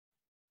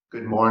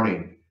Good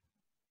morning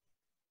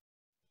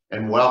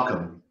and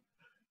welcome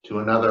to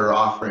another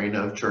offering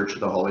of Church of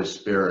the Holy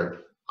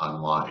Spirit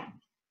online.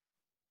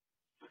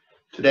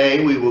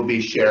 Today we will be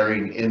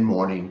sharing in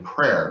morning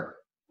prayer.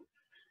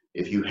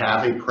 If you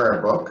have a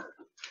prayer book,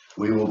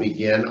 we will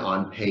begin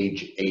on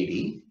page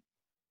 80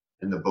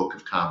 in the Book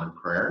of Common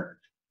Prayer.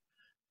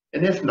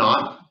 And if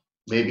not,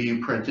 maybe you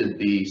printed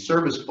the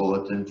service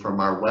bulletin from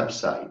our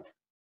website,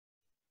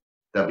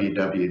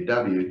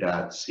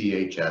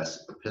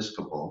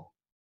 www.chsepiscopal.org.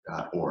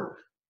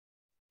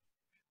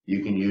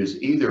 You can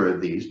use either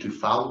of these to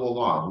follow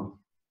along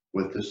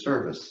with the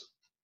service.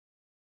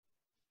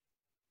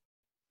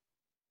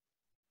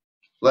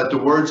 Let the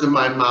words of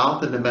my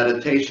mouth and the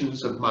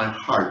meditations of my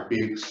heart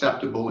be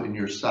acceptable in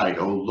your sight,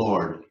 O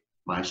Lord,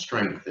 my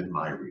strength and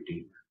my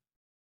Redeemer.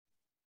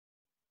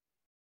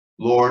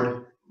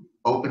 Lord,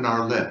 open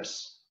our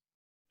lips,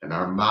 and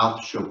our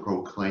mouth shall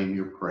proclaim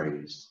your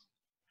praise.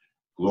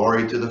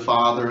 Glory to the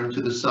Father, and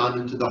to the Son,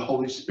 and to the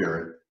Holy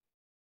Spirit,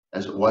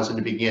 as it was in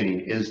the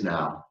beginning, is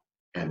now,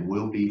 and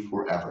will be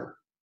forever.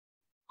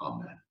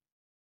 Amen.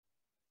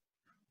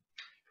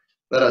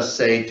 Let us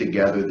say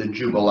together the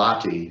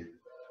Jubilati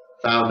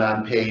found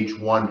on page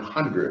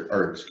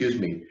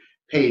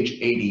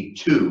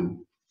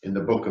 82 in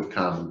the Book of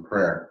Common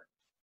Prayer.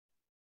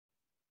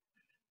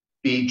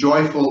 Be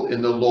joyful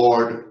in the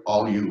Lord,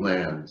 all you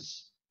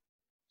lands.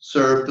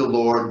 Serve the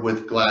Lord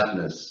with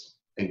gladness,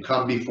 and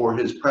come before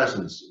his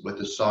presence with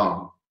a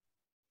song.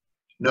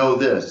 Know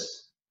this,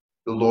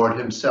 the Lord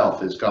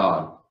himself is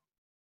God.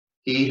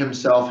 He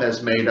himself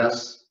has made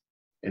us,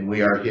 and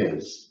we are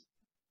his.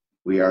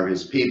 We are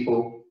his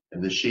people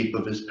and the sheep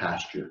of his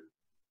pasture.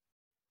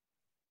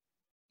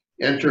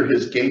 Enter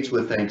his gates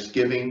with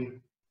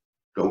thanksgiving.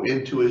 Go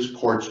into his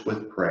courts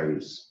with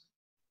praise.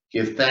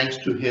 Give thanks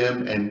to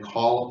him and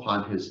call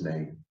upon his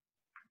name.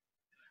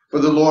 For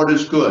the Lord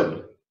is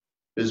good.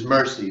 His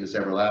mercy is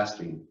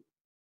everlasting,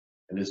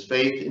 and his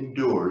faith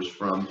endures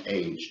from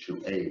age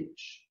to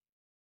age.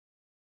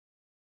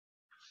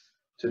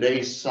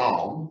 Today's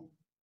psalm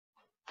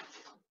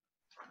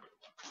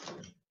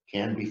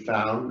can be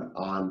found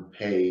on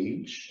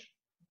page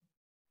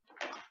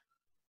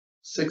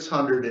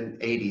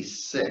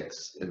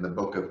 686 in the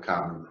Book of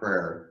Common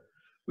Prayer.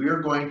 We are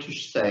going to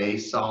say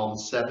Psalm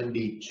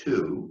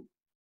 72,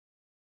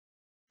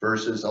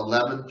 verses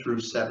 11 through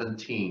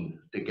 17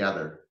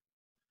 together.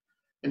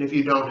 And if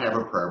you don't have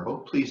a prayer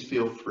book, please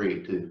feel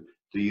free to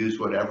use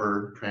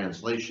whatever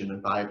translation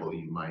and Bible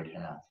you might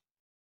have.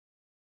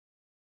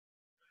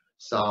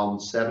 Psalm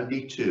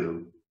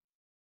 72,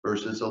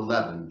 verses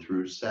 11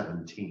 through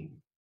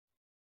 17.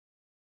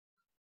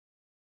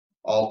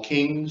 All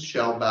kings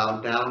shall bow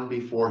down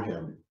before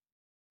him,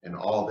 and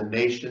all the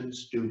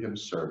nations do him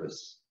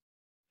service.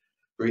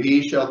 For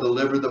he shall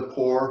deliver the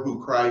poor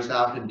who cries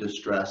out in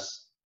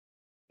distress,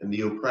 and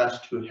the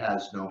oppressed who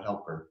has no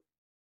helper.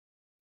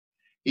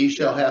 He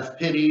shall have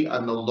pity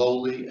on the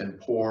lowly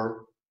and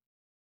poor.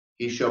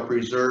 He shall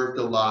preserve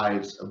the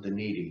lives of the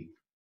needy.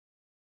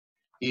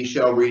 He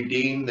shall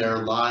redeem their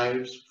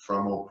lives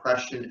from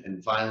oppression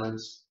and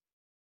violence,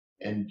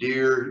 and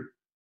dear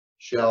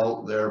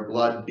shall their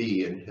blood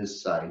be in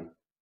his sight.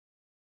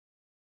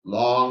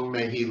 Long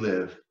may he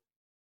live,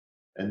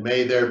 and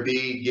may there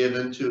be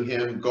given to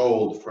him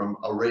gold from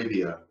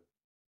Arabia.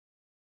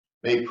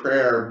 May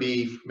prayer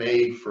be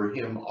made for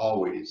him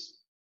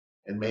always,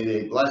 and may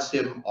they bless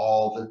him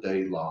all the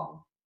day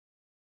long.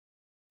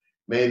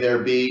 May there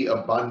be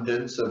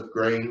abundance of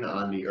grain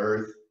on the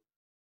earth,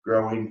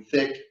 growing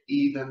thick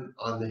even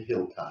on the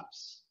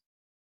hilltops.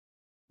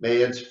 May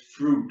its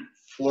fruit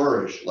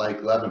flourish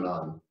like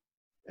Lebanon,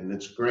 and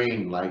its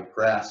grain like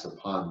grass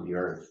upon the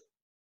earth.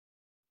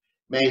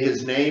 May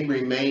his name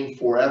remain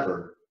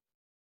forever,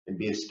 and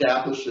be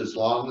established as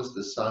long as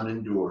the sun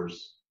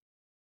endures.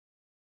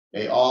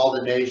 May all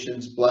the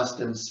nations bless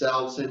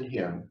themselves in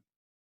him,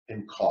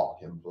 and call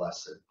him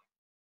blessed.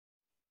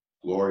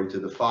 Glory to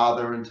the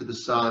Father, and to the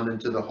Son, and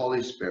to the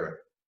Holy Spirit,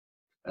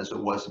 as it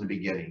was in the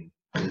beginning,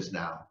 is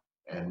now,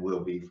 and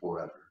will be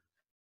forever.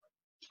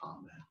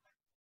 Amen.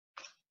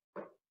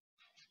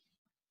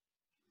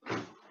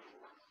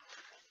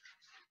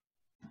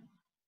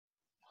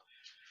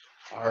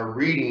 Our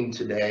reading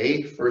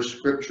today, first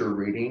scripture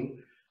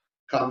reading,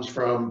 comes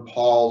from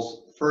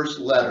Paul's second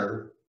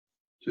letter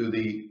to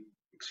the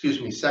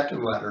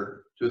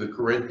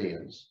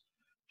Corinthians,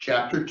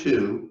 chapter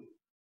 2,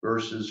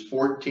 verses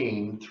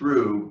 14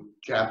 through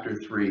chapter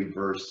 3,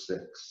 verse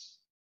 6.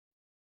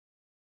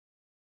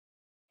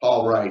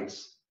 Paul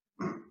writes,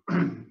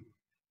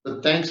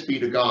 "But thanks be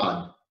to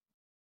God,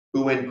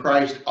 who in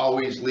Christ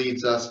always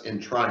leads us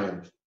in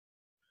triumph,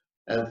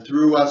 and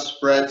through us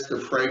spreads the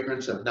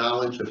fragrance of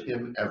knowledge of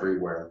him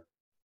everywhere.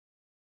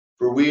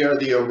 For we are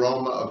the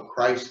aroma of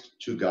Christ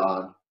to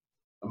God,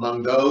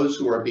 among those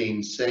who are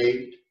being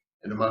saved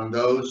and among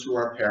those who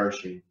are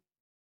perishing.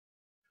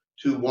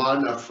 To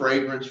one a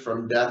fragrance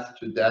from death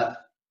to death,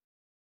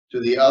 to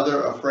the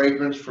other a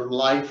fragrance from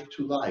life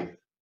to life.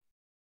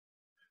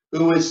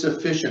 Who is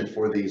sufficient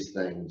for these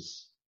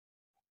things?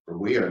 For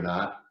we are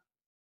not.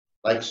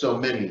 like so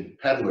many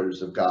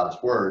peddlers of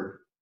God's word,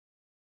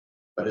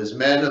 but as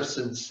men of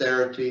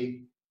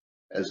sincerity,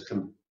 as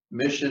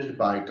commissioned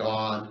by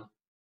God.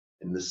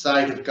 In the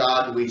sight of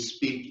God, we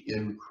speak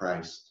in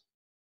Christ.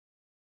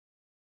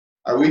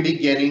 Are we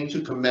beginning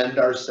to commend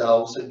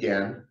ourselves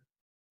again?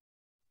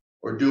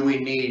 Or do we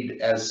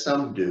need, as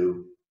some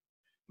do,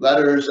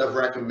 letters of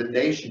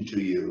recommendation to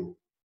you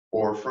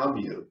or from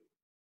you?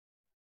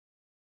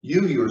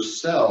 You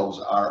yourselves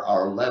are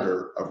our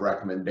letter of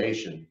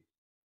recommendation,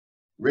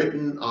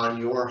 written on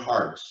your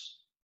hearts,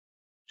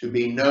 to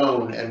be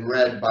known and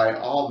read by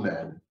all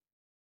men.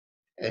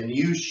 And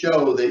you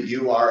show that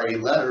you are a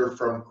letter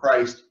from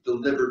Christ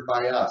delivered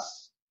by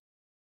us,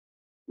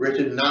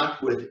 written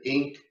not with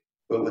ink,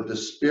 but with the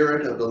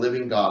Spirit of the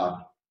living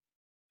God,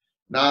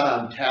 not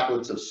on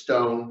tablets of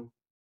stone,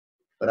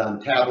 but on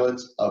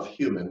tablets of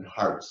human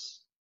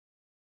hearts.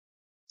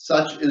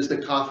 Such is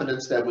the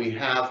confidence that we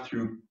have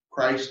through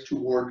Christ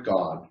toward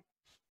God.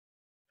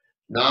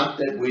 Not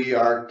that we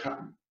are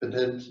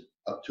competent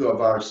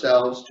of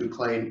ourselves to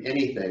claim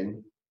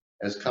anything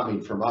as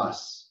coming from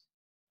us.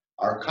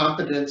 Our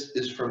competence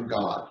is from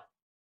God,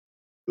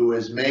 who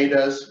has made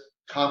us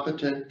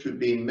competent to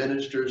be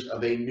ministers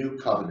of a new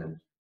covenant,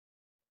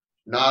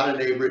 not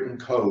in a written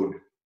code,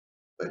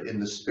 but in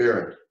the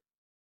Spirit.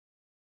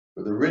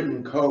 For the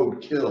written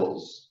code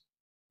kills,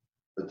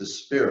 but the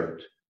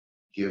Spirit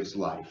gives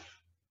life.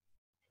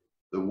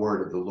 The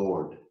word of the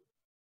Lord.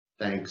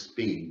 Thanks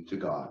be to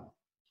God.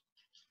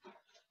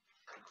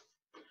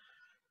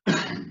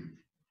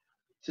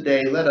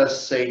 Today, let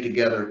us say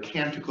together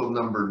Canticle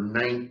number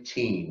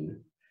 19,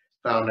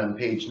 found on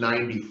page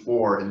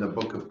 94 in the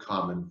Book of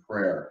Common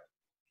Prayer,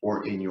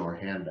 or in your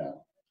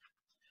handout.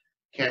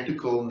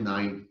 Canticle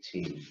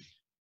 19.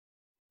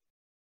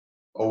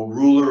 O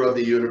ruler of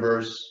the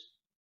universe,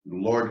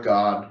 Lord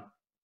God,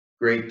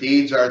 great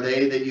deeds are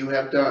they that you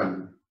have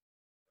done,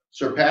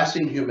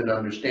 surpassing human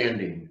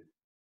understanding.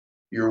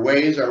 Your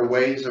ways are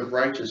ways of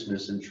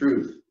righteousness and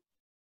truth,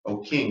 O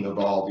King of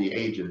all the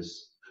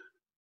ages.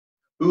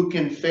 Who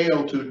can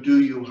fail to do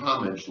you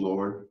homage,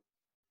 Lord,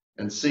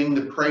 and sing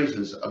the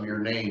praises of your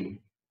name?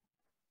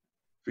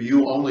 For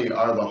you only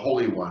are the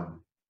Holy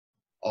One.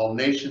 All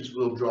nations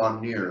will draw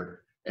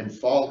near and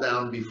fall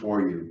down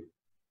before you,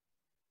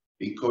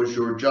 because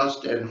your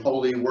just and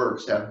holy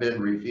works have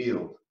been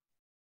revealed.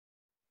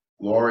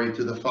 Glory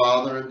to the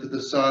Father, and to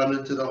the Son,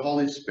 and to the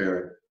Holy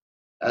Spirit,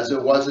 as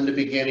it was in the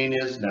beginning,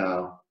 is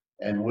now,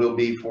 and will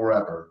be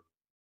forever.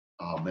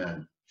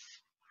 Amen.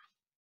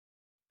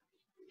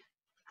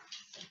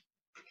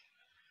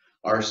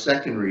 Our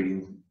second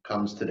reading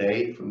comes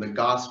today from the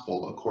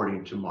Gospel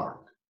according to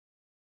Mark.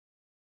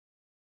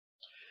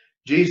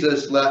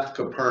 Jesus left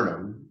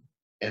Capernaum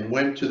and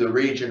went to the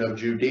region of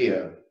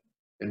Judea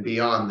and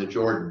beyond the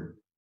Jordan,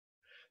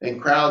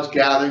 and crowds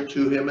gathered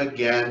to him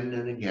again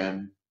and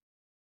again.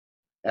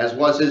 As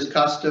was his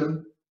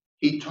custom,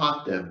 he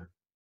taught them.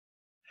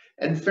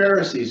 And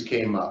Pharisees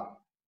came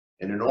up,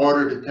 and in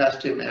order to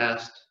test him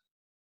asked,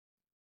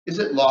 "Is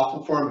it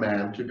lawful for a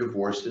man to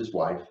divorce his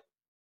wife?"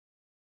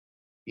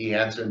 He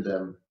answered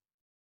them,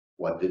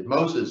 "What did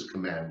Moses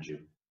command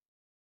you?"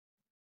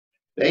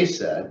 They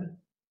said,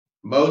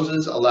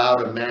 "Moses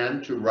allowed a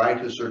man to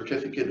write a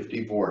certificate of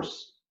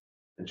divorce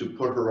and to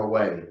put her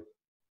away."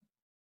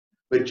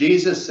 But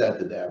Jesus said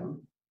to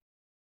them,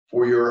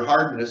 "For your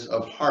hardness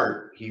of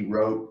heart, he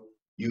wrote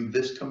you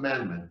this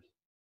commandment.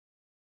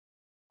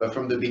 But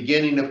from the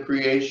beginning of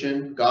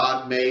creation,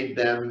 God made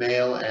them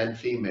male and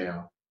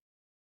female.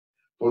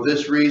 For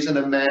this reason,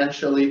 a man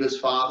shall leave his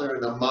father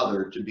and a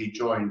mother to be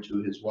joined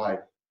to his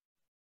wife,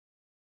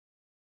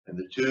 and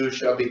the two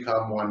shall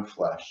become one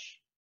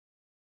flesh.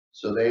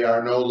 So they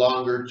are no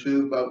longer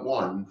two, but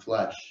one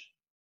flesh.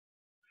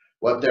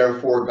 What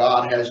therefore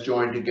God has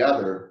joined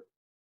together,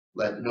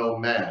 let no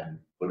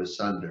man put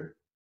asunder."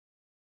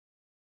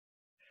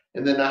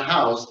 And in the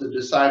house, the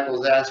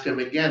disciples asked him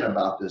again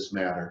about this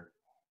matter.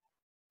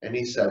 And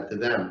he said to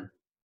them,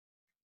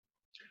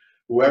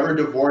 "Whoever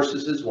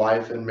divorces his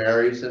wife and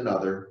marries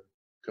another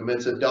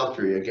commits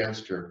adultery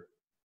against her.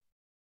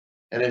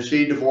 And if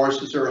she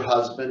divorces her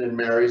husband and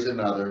marries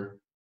another,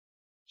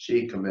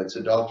 she commits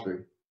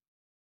adultery."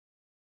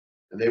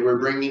 And they were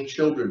bringing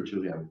children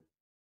to him,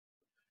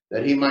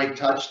 that he might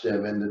touch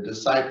them, and the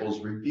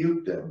disciples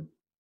rebuked them.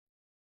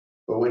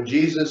 But when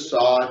Jesus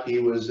saw it, he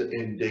was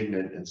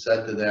indignant and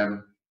said to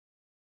them,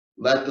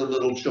 "Let the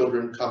little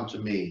children come to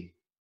me.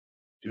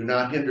 Do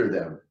not hinder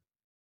them,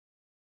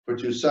 for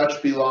to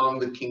such belong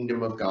the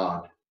kingdom of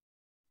God.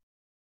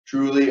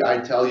 Truly,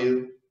 I tell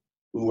you,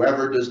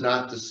 whoever does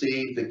not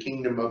deceive the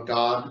kingdom of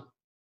God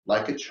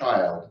like a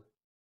child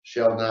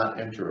shall not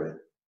enter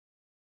it."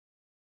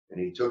 And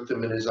he took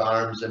them in his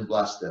arms and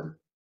blessed them,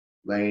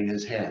 laying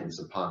his hands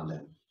upon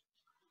them.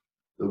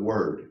 The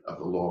word of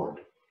the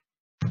Lord.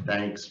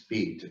 Thanks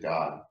be to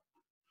God.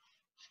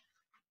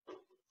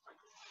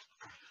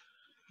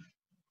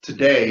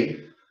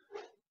 Today,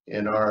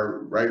 in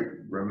our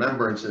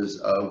remembrances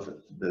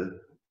of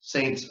the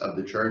saints of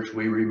the church,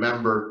 we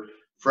remember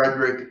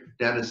Frederick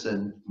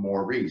Denison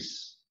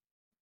Maurice.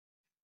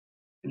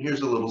 And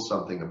here's a little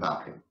something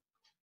about him.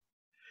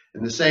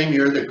 In the same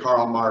year that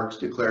Karl Marx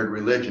declared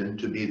religion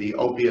to be the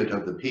opiate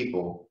of the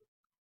people,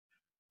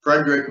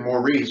 Frederick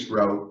Maurice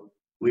wrote,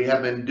 "We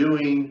have been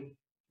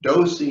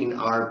dosing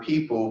our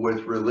people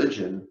with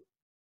religion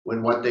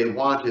when what they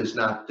want is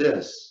not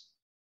this,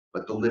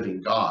 but the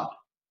living God."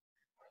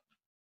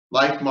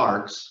 Like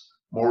Marx,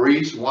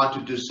 Maurice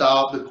wanted to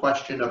solve the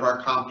question of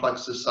our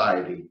complex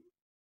society.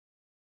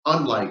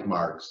 Unlike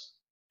Marx,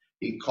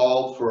 he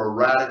called for a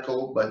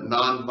radical but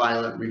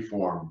nonviolent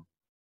reform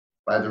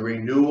by the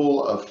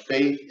renewal of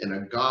faith in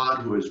a God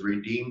who has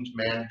redeemed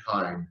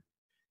mankind,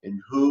 in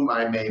whom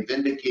I may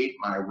vindicate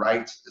my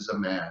rights as a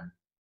man.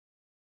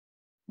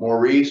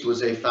 Maurice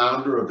was a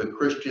founder of the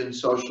Christian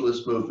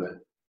socialist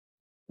movement,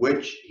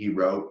 which, he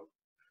wrote,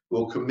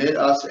 will commit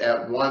us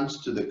at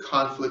once to the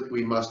conflict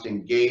we must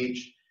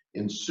engage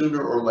in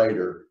sooner or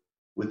later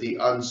with the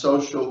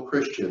unsocial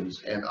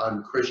Christians and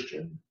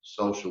unchristian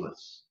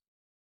socialists.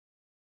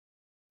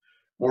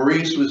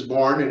 Maurice was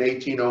born in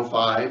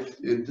 1805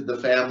 into the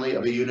family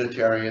of a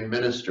Unitarian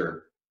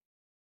minister.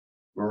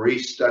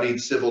 Maurice studied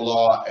civil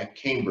law at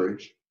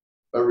Cambridge,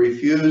 but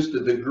refused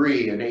a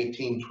degree in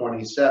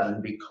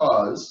 1827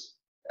 because,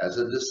 as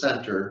a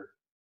dissenter,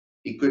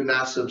 he could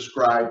not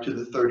subscribe to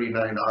the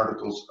 39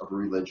 Articles of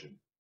Religion.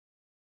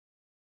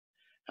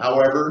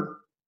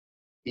 However,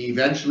 he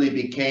eventually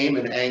became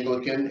an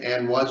Anglican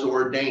and was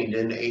ordained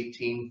in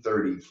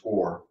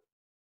 1834.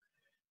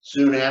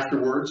 Soon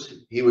afterwards,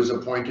 he was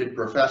appointed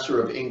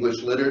Professor of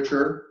English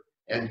Literature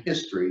and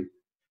History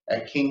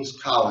at King's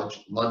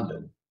College,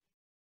 London,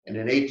 and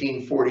in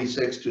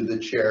 1846 to the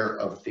Chair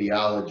of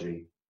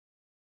Theology.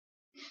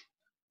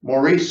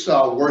 Maurice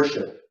saw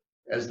worship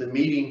as the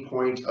meeting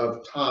point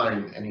of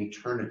time and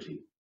eternity,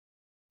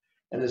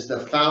 and as the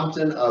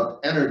fountain of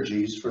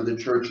energies for the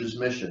church's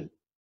mission.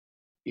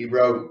 He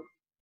wrote,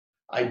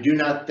 "I do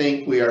not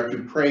think we are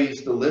to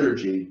praise the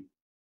liturgy,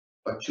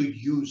 but to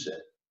use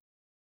it.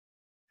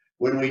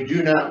 When we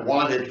do not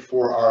want it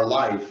for our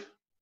life,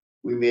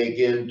 we may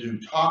begin to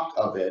talk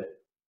of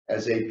it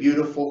as a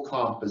beautiful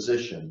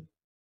composition."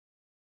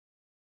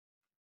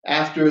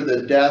 After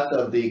the death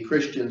of the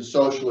Christian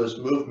Socialist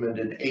movement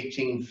in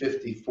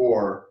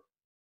 1854,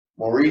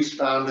 Maurice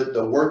founded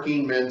the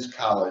Working Men's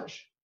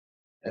College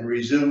and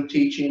resumed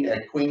teaching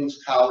at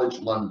Queen's College,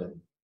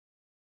 London.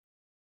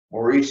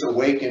 Maurice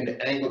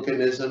awakened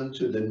Anglicanism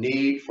to the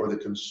need for the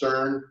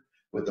concern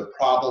with the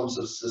problems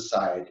of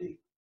society.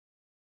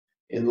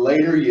 In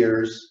later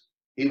years,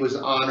 he was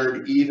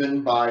honored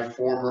even by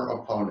former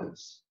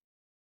opponents.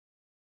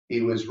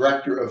 He was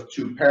rector of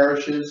 2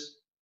 parishes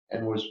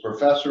and was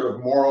professor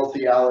of moral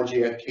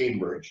theology at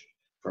Cambridge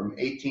from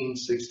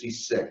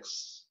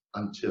 1866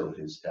 until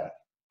his death.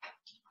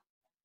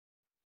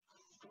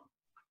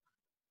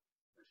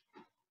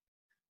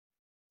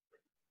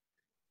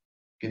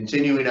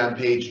 Continuing on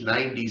page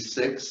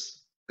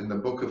 96 in the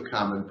Book of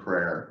Common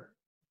Prayer,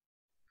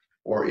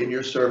 or in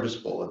your service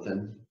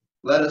bulletin,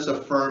 let us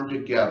affirm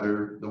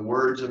together the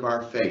words of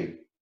our faith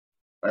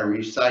by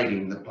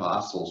reciting the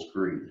Apostles'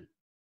 Creed.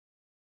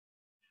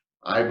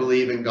 I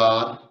believe in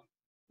God,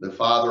 the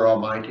Father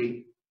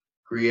Almighty,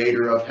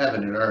 creator of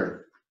heaven and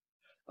earth.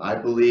 I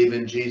believe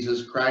in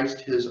Jesus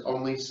Christ, his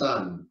only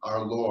Son,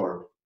 our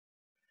Lord.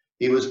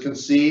 He was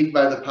conceived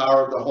by the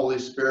power of the Holy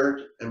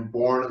Spirit and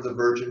born of the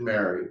Virgin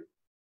Mary.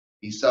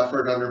 He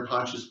suffered under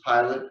Pontius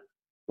Pilate,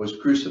 was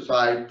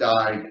crucified,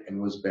 died,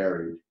 and was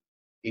buried.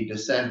 He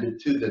descended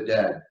to the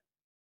dead.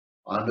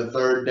 On the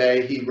 3rd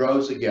day, he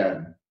rose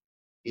again.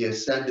 He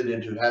ascended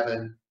into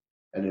heaven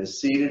and is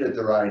seated at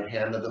the right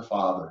hand of the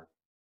Father.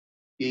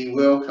 He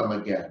will come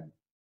again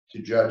to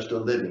judge the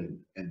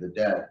living and the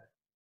dead.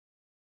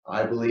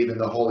 I believe in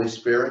the Holy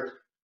Spirit,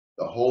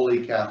 the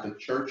Holy Catholic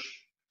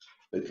Church,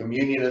 the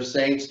communion of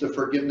saints, the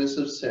forgiveness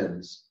of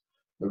sins,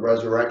 the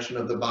resurrection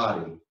of the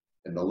body,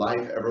 and the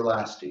life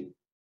everlasting.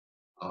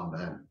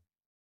 Amen.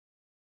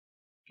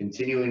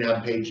 Continuing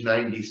on page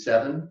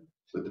 97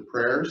 with the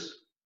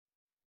prayers.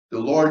 The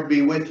Lord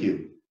be with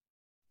you.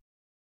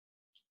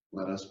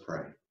 Let us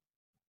pray.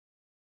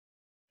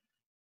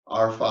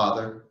 Our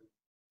Father,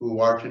 who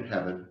art in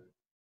heaven,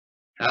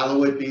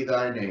 hallowed be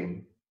thy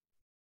name.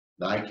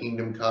 Thy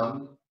kingdom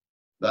come,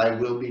 thy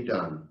will be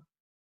done,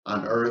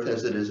 on earth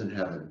as it is in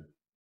heaven.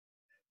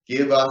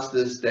 Give us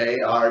this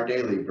day our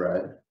daily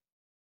bread,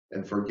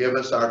 and forgive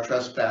us our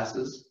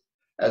trespasses,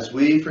 as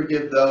we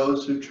forgive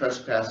those who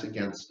trespass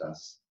against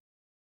us.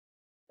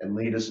 And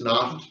lead us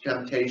not into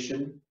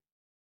temptation,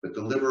 but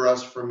deliver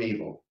us from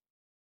evil.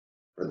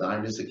 For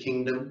thine is the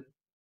kingdom,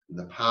 and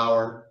the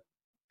power,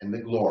 and the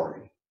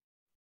glory,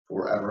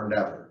 forever and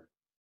ever.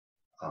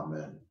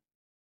 Amen.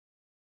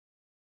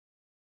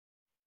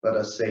 Let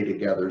us say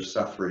together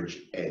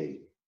suffrage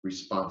A,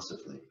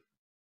 responsively.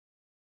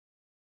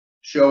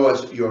 Show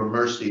us your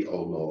mercy,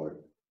 O Lord,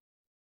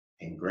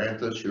 and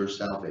grant us your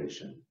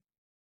salvation.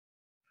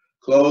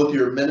 Clothe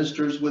your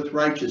ministers with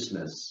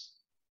righteousness.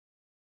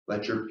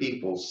 Let your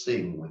people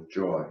sing with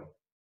joy.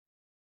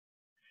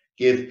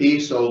 Give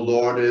peace, O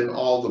Lord, in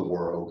all the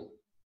world.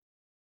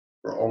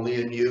 for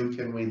only in you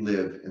can we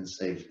live in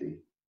safety.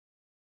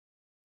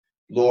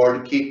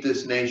 Lord, keep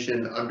this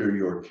nation under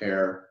your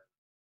care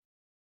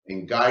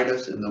and guide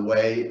us in the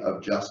way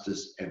of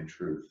justice and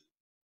truth.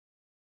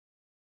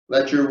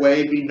 Let your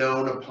way be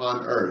known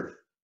upon earth,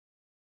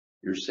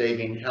 your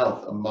saving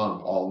health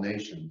among all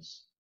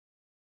nations.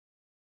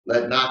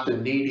 Let not the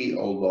needy,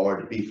 O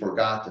Lord, be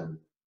forgotten,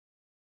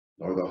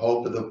 nor the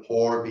hope of the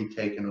poor be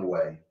taken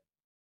away.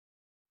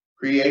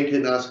 Create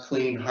in us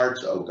clean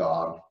hearts, O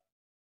God,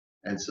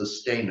 and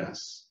sustain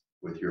us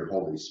with your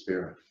Holy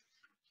Spirit.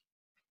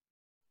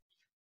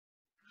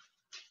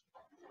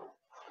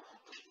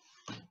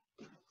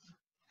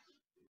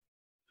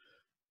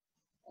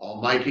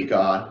 Almighty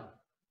God,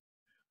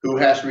 who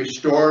has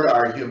restored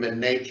our human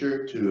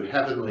nature to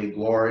heavenly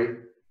glory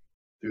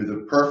through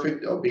the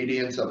perfect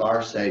obedience of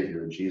our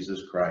Savior,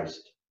 Jesus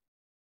Christ,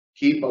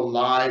 keep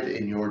alive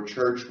in your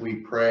church, we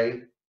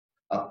pray,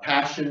 a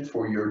passion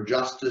for your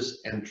justice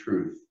and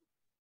truth,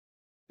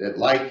 that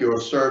like your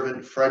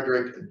servant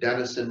Frederick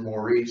Denison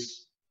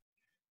Maurice,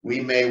 we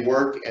may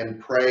work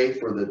and pray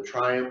for the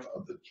triumph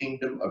of the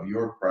kingdom of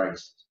your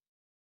Christ,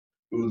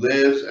 who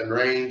lives and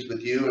reigns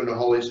with you in the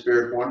Holy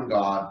Spirit, one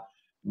God,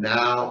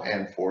 now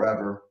and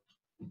forever.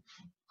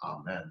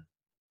 Amen.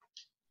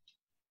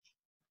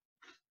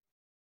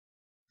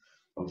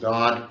 O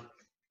God,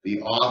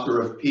 the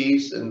author of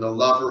peace and the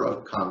lover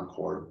of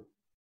concord,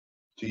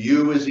 to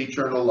you is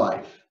eternal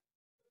life,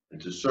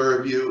 and to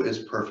serve you is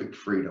perfect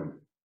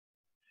freedom.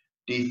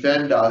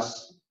 Defend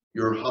us,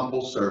 your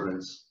humble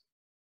servants,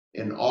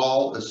 in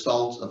all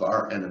assaults of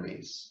our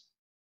enemies,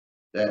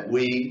 that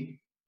we,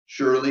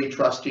 surely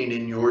trusting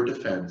in your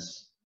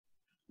defense,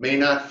 may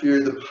not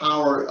fear the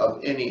power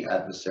of any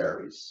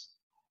adversaries.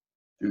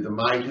 Through the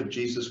might of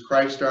Jesus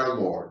Christ our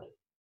Lord.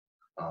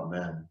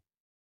 Amen.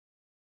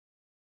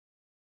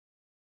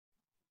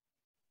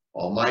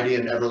 Almighty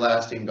and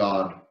everlasting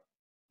God,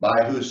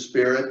 by whose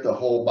Spirit the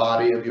whole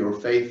body of your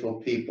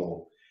faithful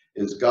people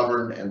is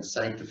governed and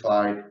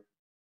sanctified,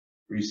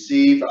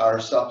 receive our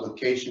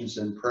supplications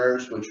and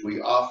prayers which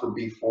we offer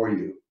before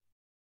you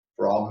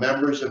for all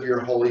members of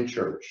your holy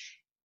church,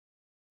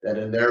 that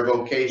in their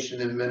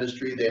vocation and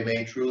ministry they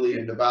may truly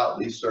and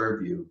devoutly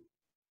serve you,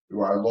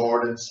 through our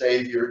Lord and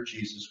Savior,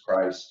 Jesus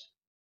Christ.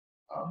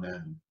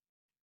 Amen.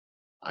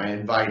 I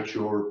invite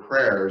your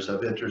prayers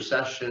of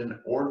intercession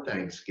or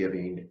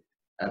thanksgiving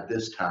at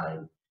this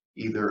time,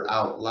 either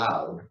out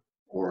loud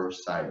or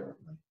silently.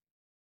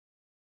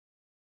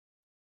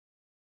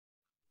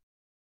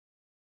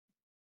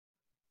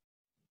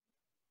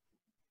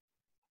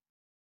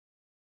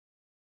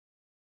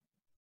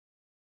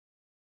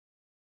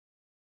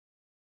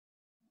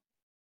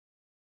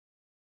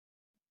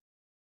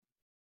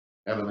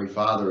 Heavenly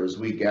Father, as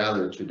we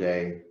gather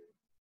today,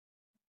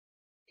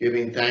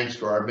 giving thanks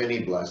for our many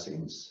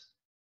blessings,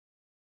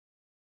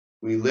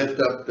 we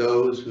lift up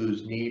those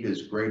whose need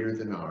is greater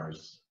than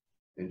ours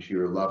into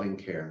your loving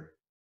care.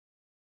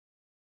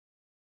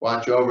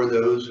 Watch over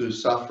those who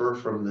suffer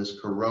from this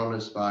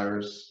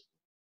coronavirus.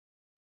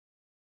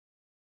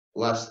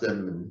 Bless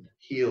them and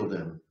heal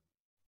them.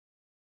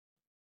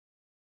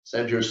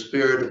 Send your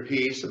spirit of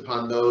peace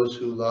upon those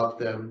who love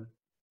them,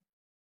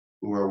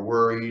 who are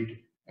worried,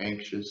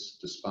 anxious,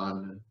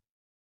 despondent,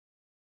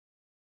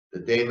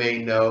 that they may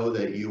know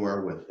that you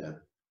are with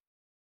them.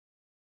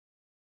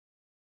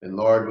 And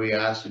Lord, we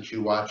ask that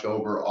you watch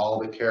over all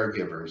the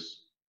caregivers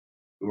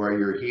who are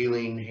your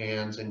healing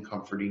hands and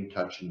comforting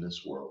touch in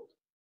this world.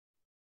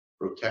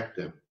 Protect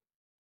them.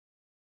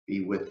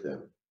 Be with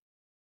them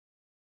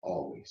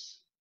always.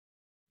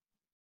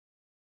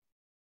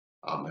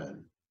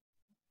 Amen.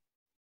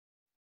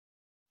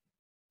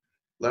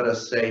 Let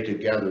us say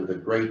together the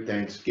great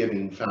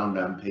thanksgiving found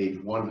on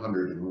page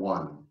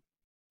 101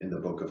 in the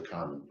Book of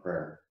Common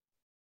Prayer.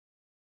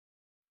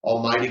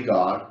 Almighty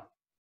God,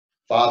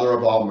 Father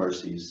of all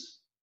mercies,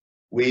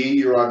 we,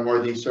 your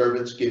unworthy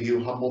servants, give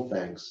you humble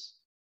thanks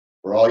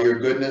for all your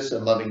goodness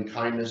and loving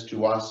kindness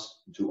to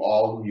us and to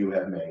all whom you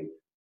have made.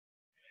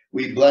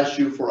 We bless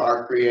you for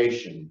our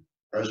creation,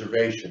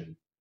 preservation,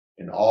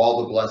 and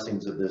all the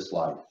blessings of this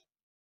life,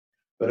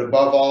 but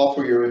above all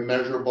for your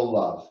immeasurable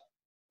love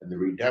and the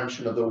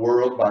redemption of the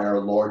world by our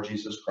Lord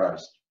Jesus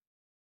Christ,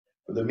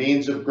 for the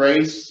means of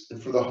grace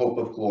and for the hope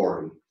of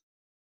glory.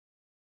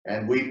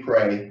 And we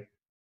pray,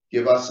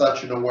 give us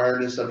such an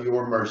awareness of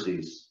your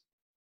mercies,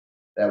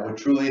 that with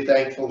truly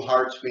thankful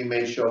hearts we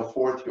may show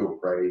forth your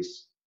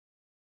praise,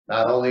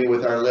 not only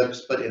with our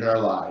lips, but in our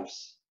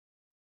lives,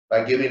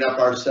 by giving up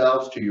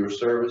ourselves to your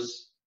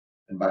service,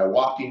 and by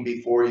walking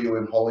before you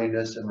in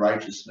holiness and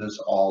righteousness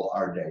all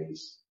our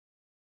days.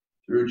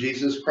 Through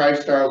Jesus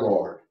Christ our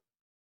Lord,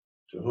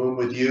 to whom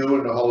with you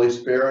and the Holy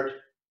Spirit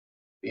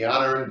be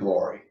honor and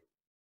glory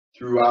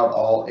throughout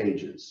all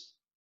ages.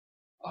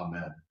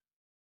 Amen.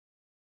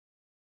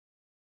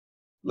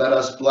 Let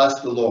us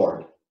bless the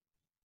Lord.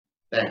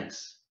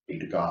 Thanks be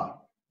to God.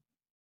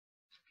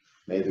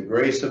 May the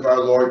grace of our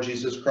Lord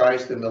Jesus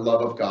Christ and the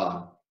love of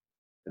God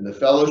and the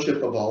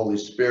fellowship of the Holy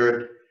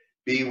Spirit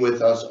be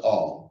with us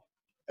all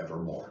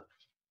evermore.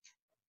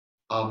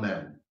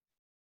 Amen.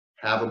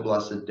 Have a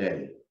blessed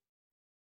day.